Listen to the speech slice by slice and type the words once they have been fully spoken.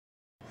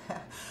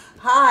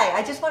Hi,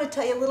 I just want to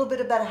tell you a little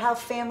bit about how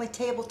family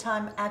table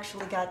time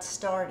actually got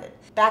started.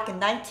 Back in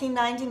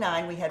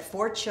 1999, we had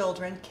 4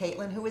 children,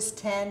 Caitlin, who was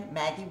 10,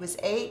 Maggie was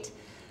 8,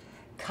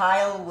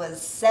 Kyle was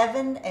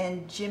 7,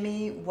 and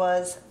Jimmy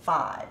was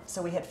 5.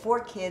 So we had 4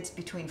 kids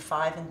between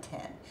 5 and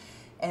 10.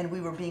 And we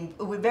were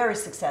very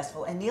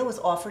successful. And Neil was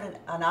offered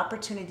an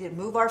opportunity to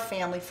move our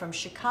family from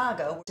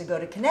Chicago to go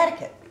to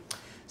Connecticut.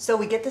 So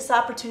we get this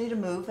opportunity to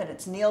move, and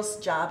it's Neil's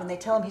job, and they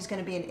tell him he's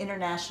going to be in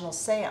international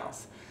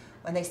sales.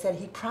 And they said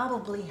he'd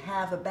probably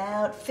have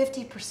about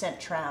 50%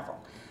 travel.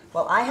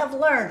 Well, I have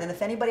learned, and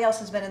if anybody else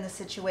has been in this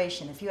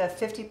situation, if you have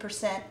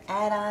 50%,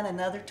 add on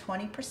another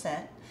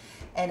 20%,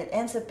 and it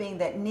ends up being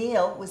that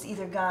Neil was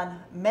either gone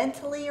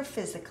mentally or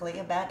physically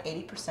about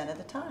 80% of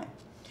the time.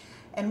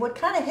 And what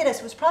kind of hit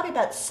us was probably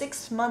about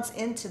 6 months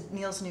into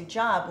Neil's new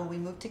job when we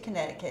moved to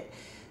Connecticut,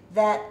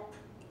 that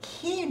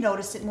he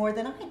noticed it more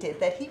than I did,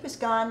 that he was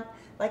gone,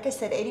 like I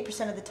said,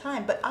 80% of the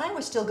time, but I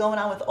was still going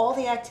on with all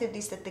the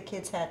activities that the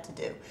kids had to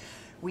do.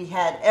 We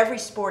had every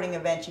sporting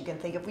event you can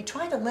think of. We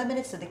tried to limit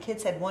it so the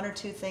kids had 1 or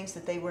 2 things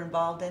that they were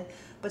involved in,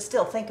 but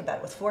still, think about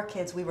it, with 4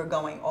 kids, we were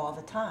going all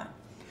the time.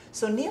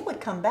 So Neil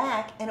would come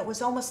back, and it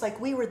was almost like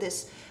we were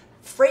this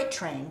freight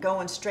train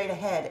going straight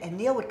ahead, and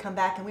Neil would come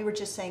back, and we were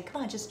just saying,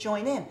 come on, just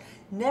join in.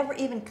 Never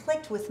even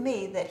clicked with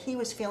me that he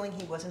was feeling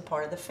he wasn't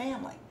part of the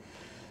family.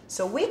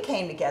 So we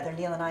came together,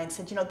 Neil and I, and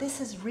said, you know, this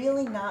is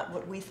really not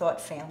what we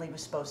thought family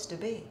was supposed to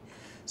be.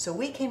 So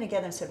we came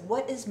together and said,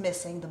 what is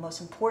missing, the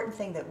most important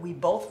thing that we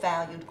both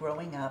valued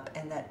growing up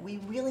and that we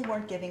really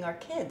weren't giving our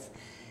kids?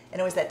 And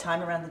it was that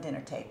time around the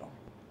dinner table.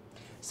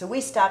 So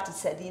we stopped and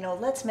said, you know,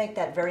 let's make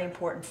that very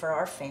important for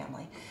our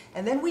family.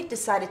 And then we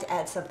decided to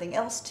add something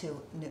else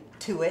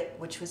to it,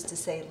 which was to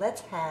say,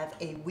 let's have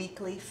a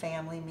weekly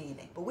family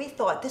meeting. But we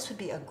thought this would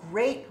be a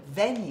great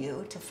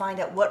venue to find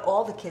out what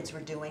all the kids were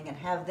doing and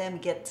have them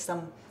get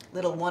some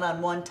little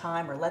one-on-one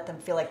time or let them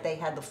feel like they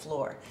had the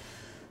floor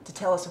to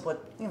tell us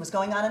what was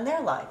going on in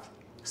their life.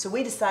 So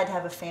we decided to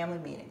have a family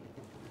meeting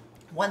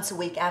once a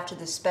week after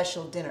this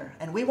special dinner.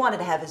 And we wanted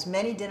to have as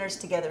many dinners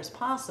together as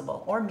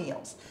possible, or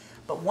meals,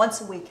 but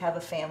once a week have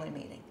a family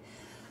meeting.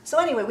 So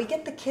anyway, we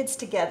get the kids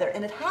together,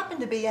 and it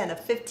happened to be in a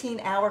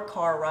 15-hour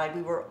car ride.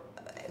 We were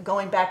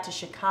going back to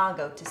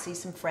Chicago to see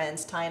some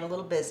friends, tie in a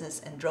little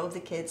business, and drove the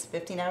kids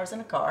 15 hours in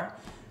a car.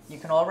 You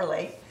can all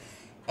relate.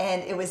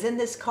 And it was in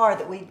this car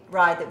that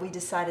we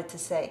decided to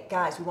say,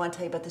 guys, we want to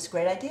tell you about this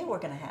great idea we're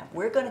going to have.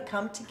 We're going to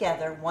come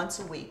together once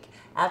a week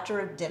after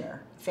a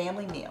dinner,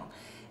 family meal,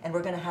 and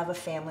we're going to have a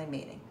family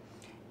meeting.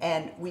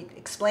 And we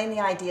explained the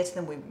idea to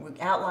them. We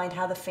outlined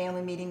how the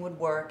family meeting would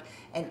work.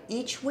 And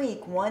each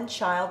week, one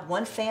child,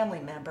 one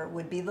family member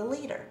would be the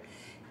leader.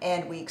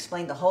 And we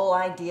explained the whole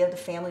idea of the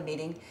family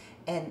meeting.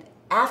 And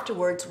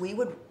afterwards, we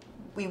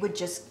would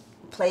just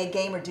play a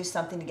game or do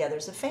something together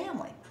as a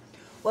family.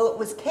 Well, it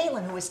was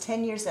Caitlin, who was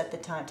 10 years old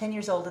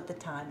at the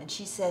time, and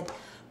she said,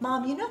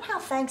 Mom, you know how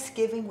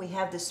Thanksgiving we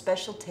have this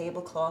special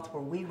tablecloth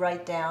where we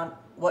write down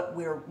what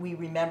we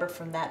remember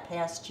from that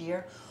past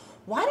year?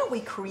 Why don't we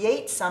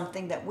create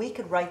something that we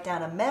could write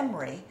down a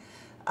memory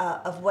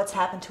of what's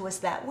happened to us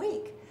that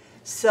week?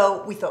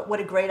 So we thought,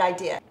 what a great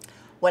idea.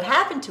 What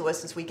happened to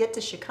us is we get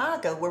to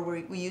Chicago, where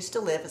we used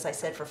to live, as I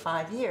said, for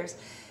 5 years,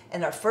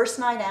 and our first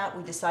night out,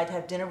 we decided to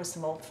have dinner with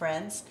some old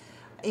friends,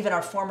 even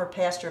our former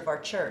pastor of our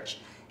church.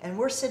 And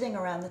we're sitting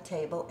around the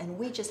table, and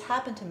we just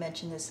happened to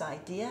mention this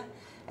idea,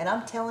 and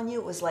I'm telling you,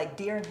 it was like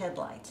deer in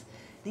headlights.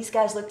 These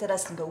guys looked at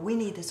us and go, we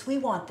need this, we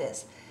want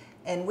this.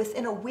 And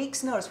within a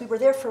week's notice, we were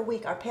there for a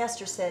week, our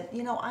pastor said,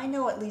 you know, I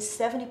know at least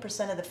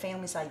 70% of the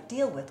families I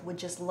deal with would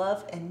just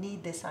love and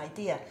need this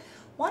idea.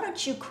 Why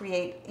don't you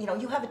create, you know,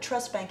 you have a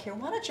trust bank here,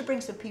 why don't you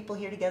bring some people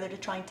here together to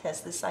try and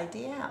test this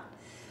idea out?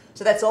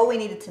 So that's all we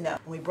needed to know.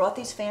 When we brought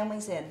these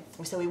families in,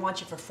 we said, we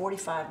want you for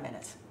 45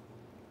 minutes.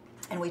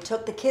 And we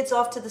took the kids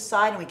off to the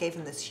side, and we gave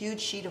them this huge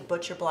sheet of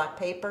butcher block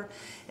paper,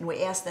 and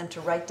we asked them to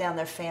write down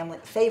their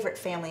favorite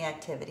family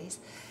activities.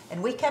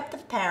 And we kept the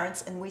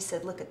parents, and we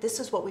said, look,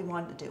 this is what we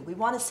wanted to do. We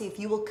want to see if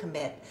you will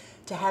commit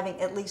to having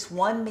at least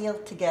one meal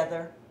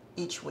together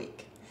each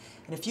week.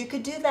 And if you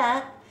could do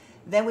that,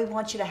 then we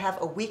want you to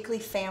have a weekly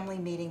family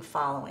meeting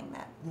following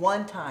that,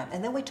 one time.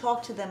 And then we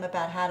talked to them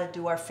about how to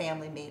do our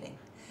family meeting.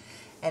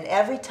 And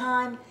every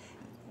time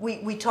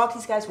we talked to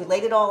these guys, we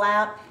laid it all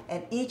out,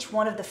 and each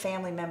one of the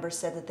family members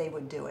said that they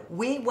would do it.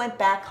 We went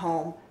back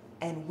home,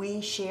 and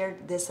we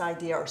shared this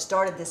idea, or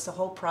started this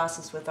whole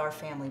process with our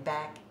family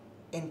back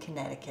in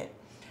Connecticut.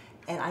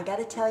 And I got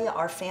to tell you,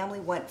 our family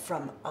went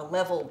from a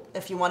level,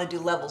 if you want to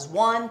do levels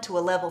 1 to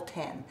a level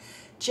 10,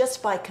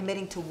 just by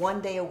committing to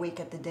 1 day a week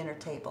at the dinner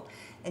table.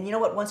 And you know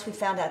what? Once we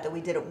found out that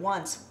we did it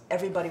once,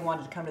 everybody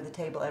wanted to come to the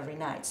table every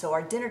night. So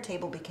our dinner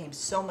table became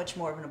so much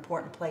more of an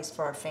important place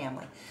for our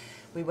family.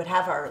 We would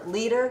have our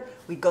leader,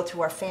 we'd go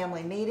through our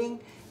family meeting,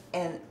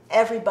 and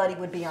everybody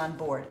would be on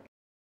board.